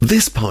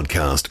This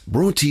podcast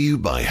brought to you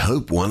by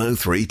Hope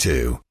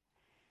 1032.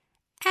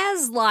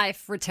 As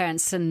life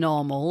returns to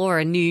normal or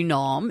a new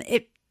norm,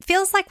 it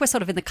feels like we're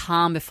sort of in the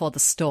calm before the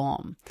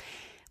storm.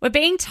 We're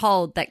being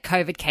told that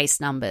COVID case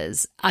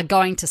numbers are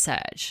going to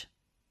surge,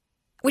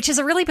 which is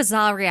a really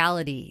bizarre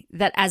reality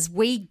that as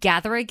we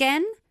gather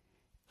again,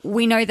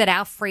 we know that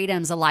our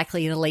freedoms are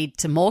likely to lead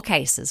to more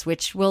cases,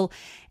 which will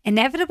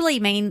inevitably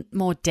mean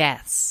more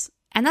deaths.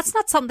 And that's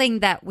not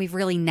something that we've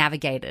really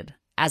navigated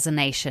as a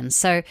nation.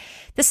 So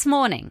this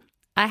morning,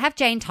 I have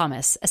Jane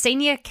Thomas, a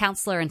senior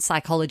counsellor and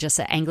psychologist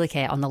at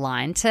Anglicare, on the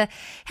line to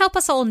help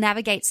us all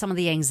navigate some of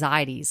the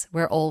anxieties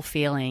we're all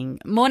feeling.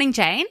 Morning,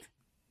 Jane.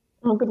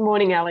 Oh, good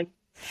morning, Ali.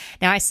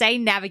 Now, I say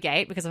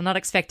navigate because I'm not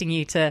expecting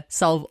you to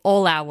solve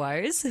all our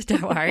woes.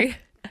 Don't worry.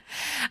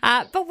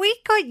 But we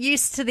got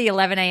used to the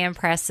 11 a.m.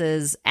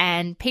 presses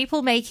and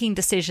people making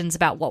decisions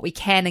about what we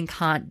can and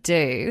can't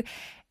do.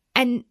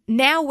 And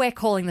now we're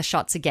calling the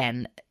shots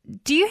again.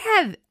 Do you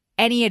have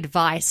any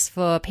advice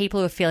for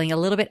people who are feeling a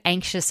little bit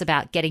anxious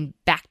about getting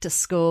back to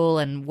school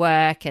and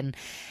work and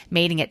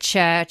meeting at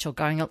church or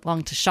going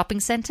along to shopping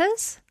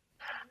centres?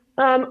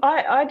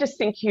 I just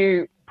think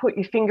you put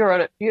your finger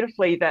on it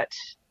beautifully that,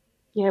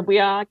 we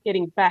are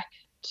getting back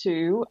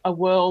to a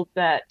world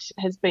that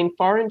has been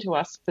foreign to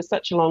us for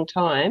such a long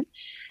time.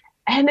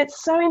 And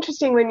it's so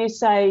interesting when you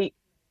say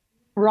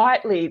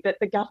rightly that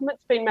the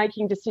government's been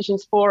making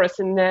decisions for us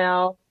and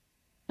now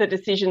the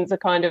decisions are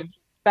kind of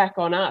back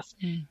on us.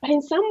 But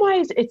in some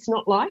ways it's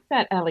not like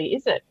that, Ali,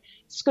 is it?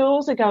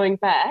 Schools are going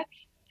back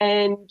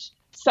and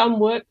some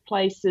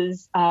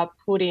workplaces are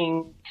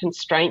putting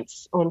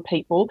constraints on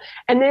people.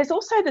 And there's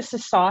also the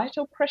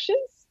societal pressures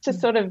to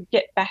sort of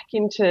get back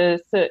into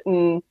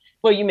certain,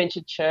 well, you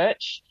mentioned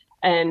church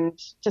and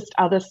just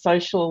other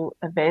social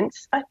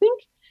events. I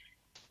think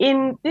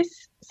in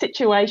this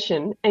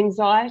situation,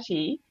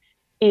 anxiety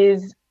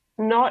is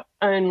not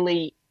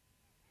only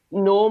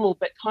normal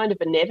but kind of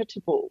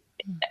inevitable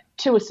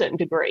to a certain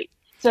degree.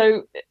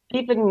 So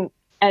even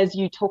as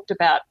you talked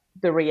about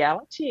the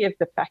reality of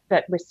the fact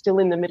that we're still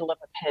in the middle of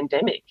a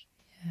pandemic,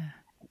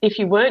 if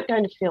you weren't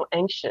going to feel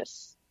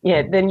anxious,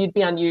 then you'd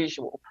be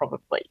unusual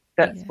probably.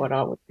 That's what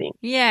I would think.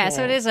 Yeah,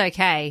 so it is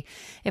okay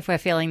if we're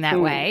feeling that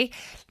way.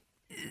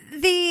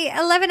 The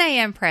 11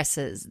 a.m.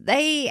 presses,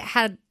 they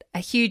had a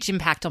huge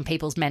impact on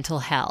people's mental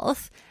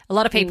health. A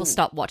lot of people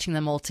stopped watching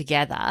them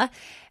altogether.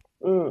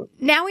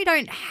 Now we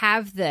don't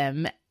have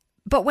them.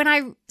 But when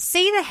I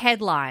see the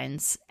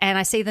headlines and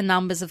I see the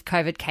numbers of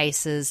COVID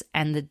cases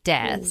and the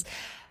deaths,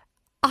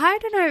 I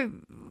don't know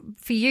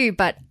for you,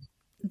 but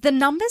the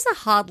numbers are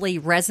hardly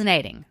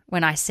resonating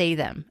when I see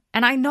them.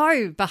 And I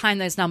know behind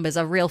those numbers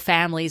are real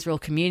families, real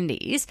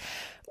communities.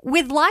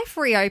 With life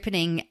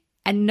reopening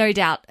and no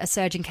doubt a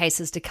surge in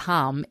cases to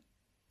come,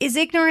 is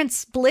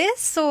ignorance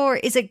bliss or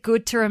is it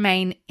good to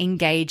remain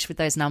engaged with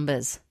those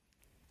numbers?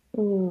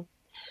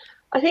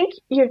 I think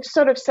you've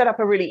sort of set up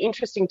a really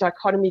interesting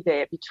dichotomy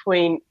there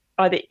between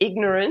either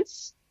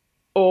ignorance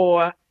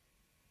or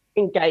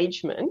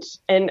engagement.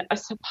 And I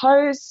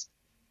suppose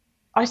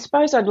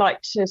I'd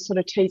like to sort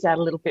of tease out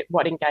a little bit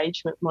what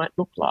engagement might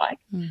look like.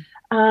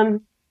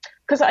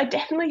 Because I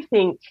definitely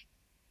think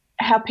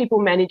how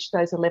people managed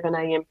those 11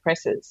 a.m.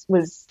 presses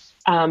was,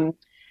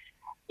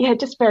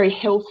 just very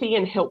healthy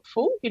and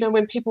helpful.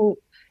 When people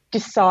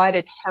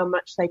decided how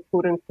much they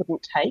could and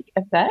couldn't take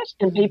of that,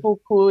 and people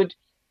could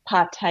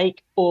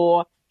partake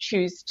or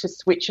choose to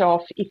switch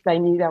off if they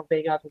knew they were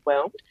being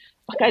overwhelmed.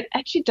 Like, I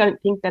actually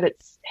don't think that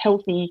it's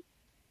healthy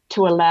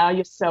to allow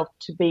yourself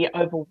to be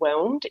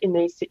overwhelmed in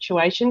these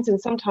situations,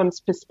 and sometimes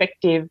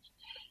perspective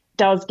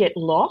does get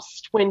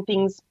lost when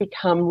things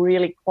become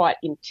really quite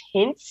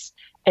intense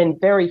and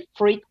very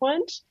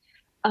frequent.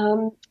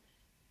 On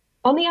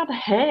the other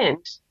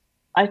hand,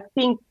 I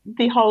think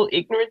the whole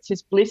ignorance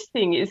is bliss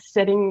thing is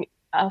setting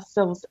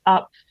ourselves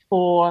up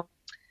for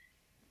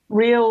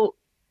real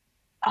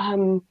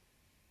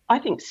I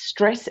think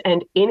stress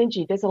and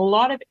energy. There's a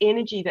lot of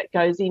energy that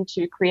goes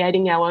into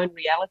creating our own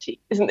reality,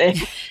 isn't there?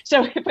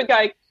 So if we're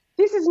going,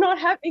 this is not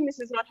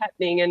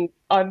happening, and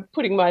I'm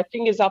putting my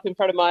fingers up in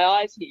front of my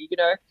eyes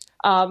here,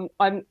 I'm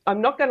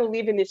not going to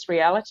live in this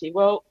reality.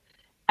 Well,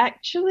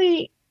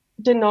 actually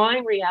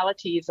denying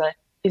reality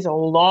is a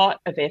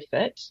lot of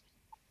effort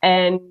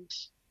and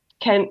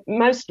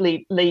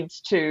mostly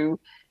leads to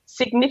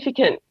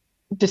significant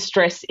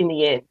distress in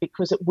the end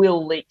because it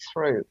will leak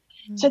through.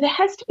 So there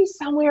has to be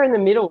somewhere in the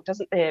middle,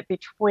 doesn't there,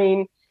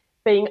 between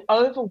being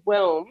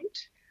overwhelmed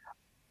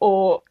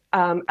or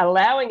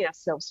allowing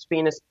ourselves to be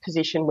in a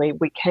position where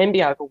we can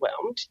be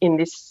overwhelmed in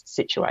this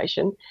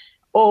situation,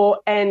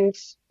 and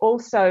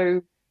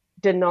also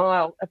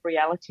denial of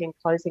reality and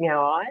closing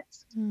our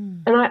eyes.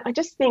 And I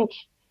just think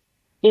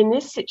in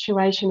this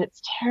situation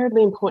it's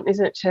terribly important,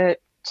 isn't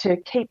it, to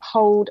keep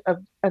hold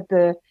of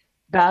the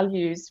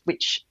values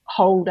which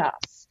hold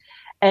us.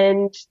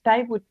 And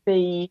they would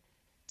be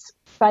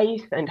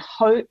faith and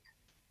hope,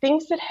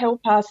 things that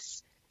help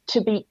us to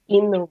be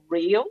in the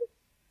real,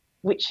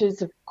 which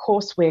is, of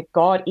course, where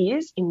God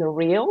is, in the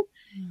real.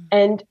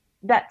 And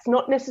that's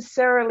not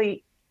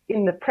necessarily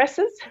in the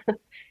presses,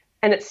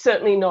 and it's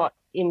certainly not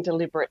in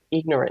deliberate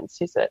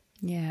ignorance, is it?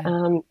 Yeah.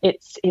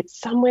 It's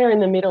somewhere in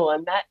the middle,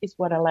 and that is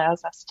what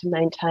allows us to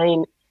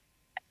maintain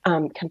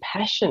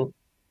compassion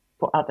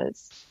for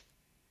others.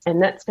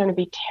 And that's going to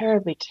be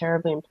terribly,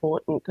 terribly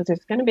important, because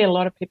there's going to be a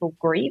lot of people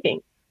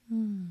grieving.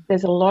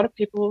 There's a lot of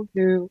people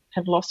who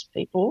have lost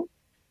people,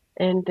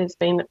 and there's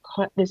been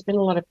a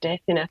lot of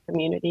death in our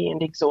community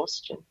and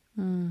exhaustion.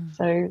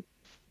 So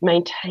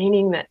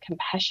maintaining that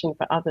compassion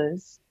for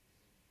others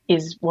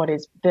is what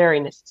is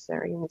very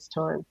necessary in this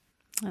time.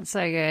 That's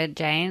so good,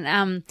 Jane.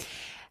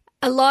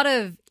 A lot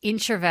of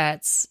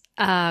introverts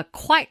are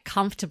quite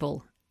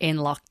comfortable in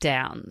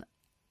lockdown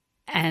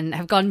and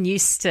have gotten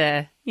used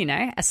to,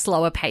 a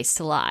slower pace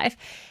to life.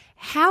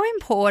 How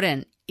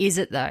important is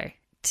it, though,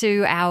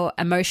 to our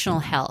emotional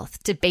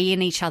health to be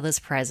in each other's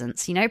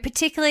presence,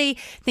 particularly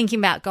thinking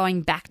about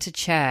going back to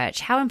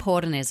church? How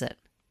important is it?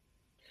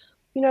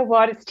 You know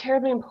what? It's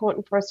terribly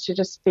important for us to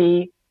just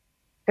be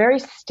very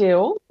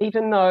still,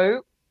 even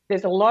though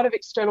there's a lot of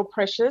external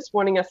pressures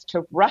wanting us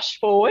to rush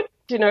forward.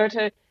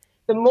 The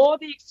more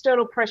the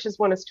external pressures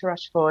want us to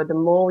rush forward, the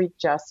more we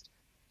just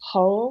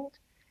hold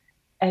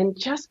and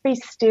just be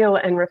still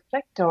and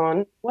reflect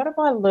on, what have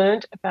I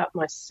learned about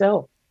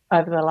myself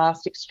over the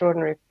last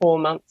extraordinary 4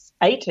 months,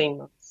 18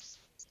 months?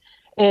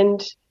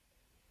 And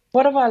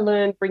what have I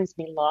learned brings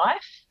me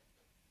life?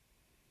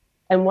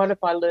 And what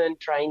have I learned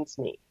drains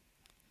me?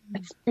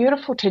 It's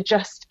beautiful to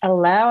just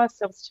allow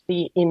ourselves to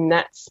be in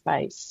that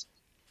space.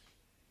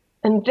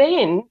 And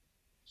then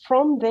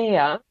from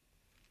there,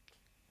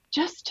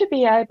 just to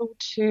be able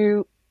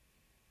to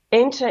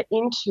enter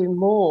into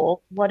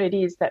more what it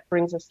is that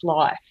brings us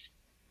life.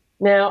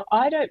 Now,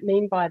 I don't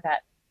mean by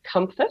that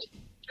comfort,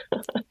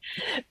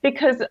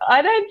 because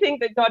I don't think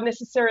that God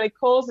necessarily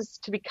calls us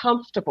to be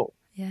comfortable.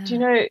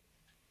 Yeah.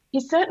 He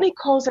certainly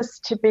calls us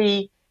to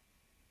be,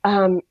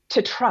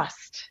 to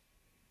trust,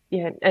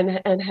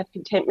 and have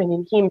contentment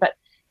in him.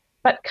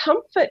 But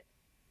comfort,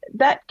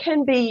 that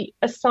can be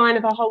a sign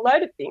of a whole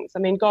load of things. I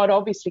mean, God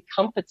obviously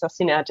comforts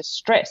us in our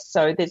distress,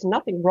 so there's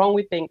nothing wrong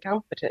with being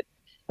comforted.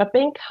 But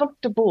being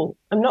comfortable,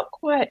 I'm not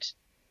quite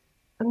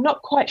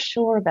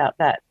sure about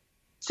that.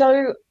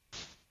 So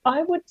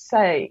I would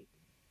say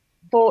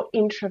for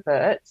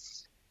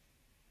introverts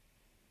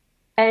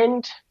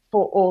and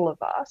for all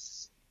of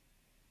us,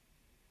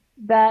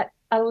 that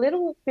a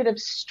little bit of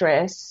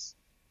stress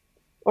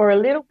or a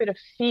little bit of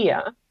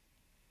fear,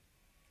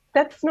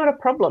 that's not a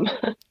problem.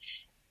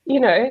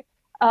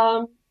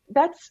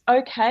 That's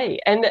okay.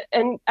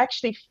 And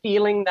actually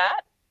feeling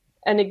that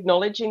and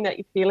acknowledging that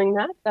you're feeling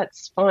that,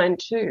 that's fine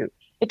too.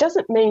 It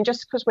doesn't mean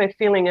just because we're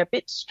feeling a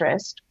bit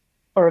stressed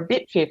or a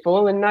bit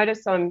fearful, and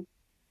notice I'm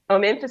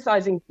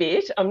emphasizing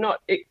bit. I'm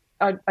not,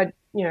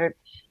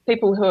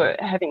 people who are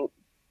having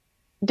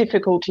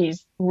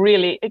difficulties,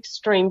 really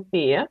extreme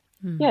fear,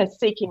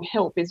 seeking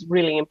help is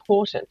really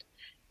important.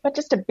 But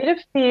just a bit of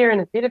fear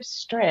and a bit of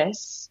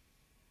stress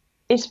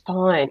is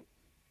fine.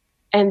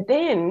 And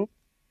then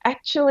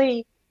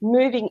actually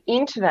moving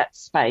into that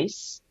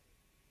space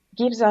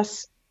gives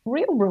us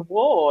real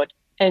reward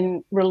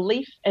and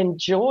relief and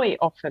joy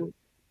often.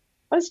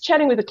 I was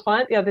chatting with a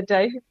client the other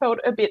day who felt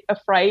a bit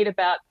afraid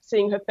about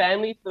seeing her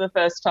family for the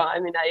first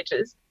time in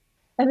ages.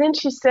 And then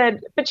she said,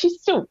 but she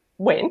still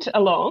went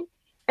along.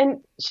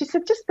 And she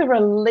said just the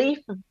relief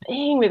of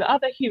being with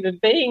other human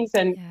beings,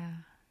 and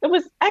it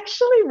was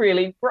actually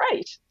really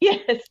great.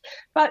 Yes,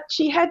 but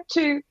she had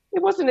to,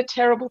 it wasn't a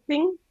terrible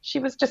thing. She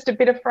was just a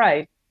bit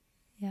afraid.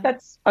 Yeah.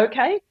 That's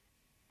okay.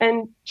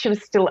 And she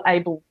was still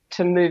able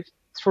to move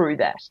through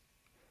that.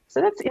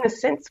 So that's in a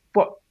sense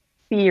what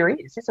fear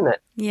is, isn't it?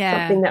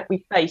 Yeah. Something that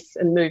we face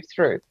and move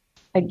through.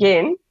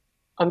 Again,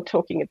 I'm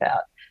talking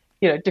about,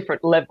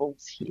 different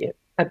levels here.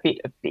 A bit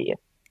of fear,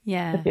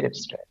 a bit of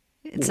stress.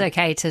 It's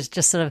okay to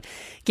just sort of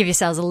give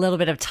yourselves a little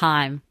bit of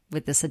time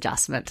with this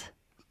adjustment.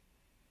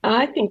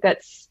 I think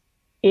that's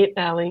it,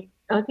 Ali.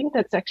 I think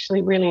that's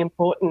actually really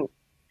important.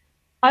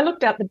 I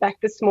looked out the back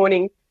this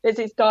morning. There's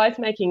these guys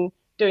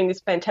doing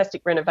this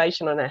fantastic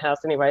renovation on our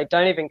house anyway.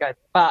 Don't even go.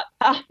 But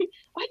I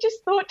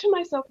just thought to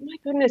myself, my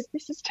goodness,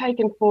 this has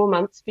taken 4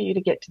 months for you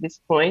to get to this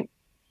point.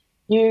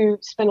 You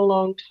spent a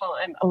long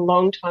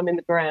time in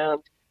the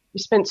ground. You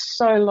spent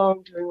so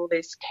long doing all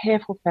these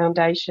careful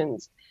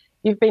foundations.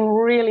 You've been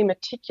really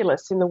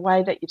meticulous in the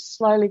way that you've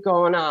slowly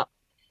gone up.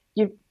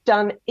 You've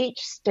done each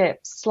step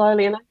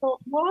slowly. And I thought,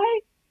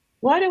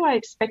 why do I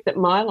expect that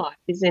my life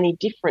is any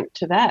different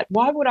to that?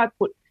 Why would I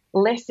put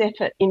less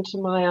effort into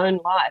my own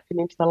life and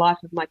into the life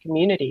of my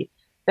community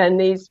than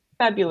these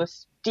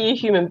fabulous, dear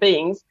human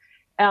beings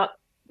out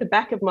the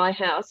back of my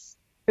house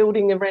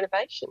building a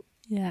renovation?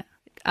 Yeah.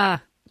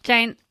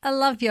 Jane, I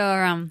love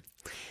your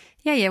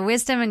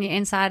wisdom and your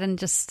insight, and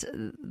just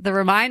the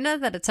reminder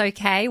that it's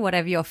okay,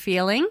 whatever you're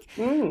feeling,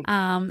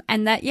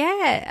 and that,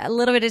 a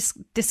little bit of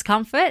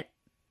discomfort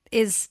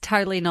is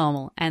totally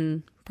normal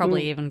and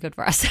probably even good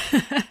for us.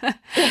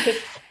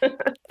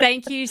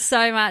 Thank you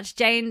so much,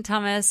 Jane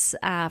Thomas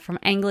from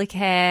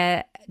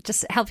Anglicare,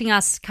 just helping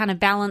us kind of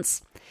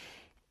balance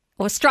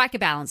or strike a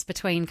balance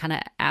between kind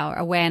of our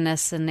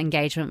awareness and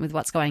engagement with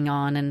what's going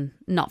on and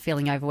not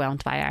feeling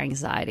overwhelmed by our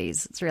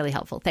anxieties. It's really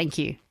helpful. Thank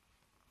you.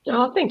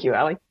 Oh, thank you,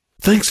 Ali.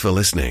 Thanks for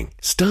listening.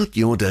 Start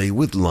your day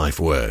with life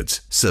words.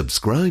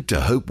 Subscribe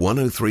to Hope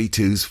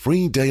 1032's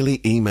free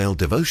daily email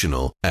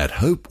devotional at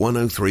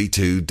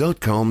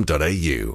hope1032.com.au.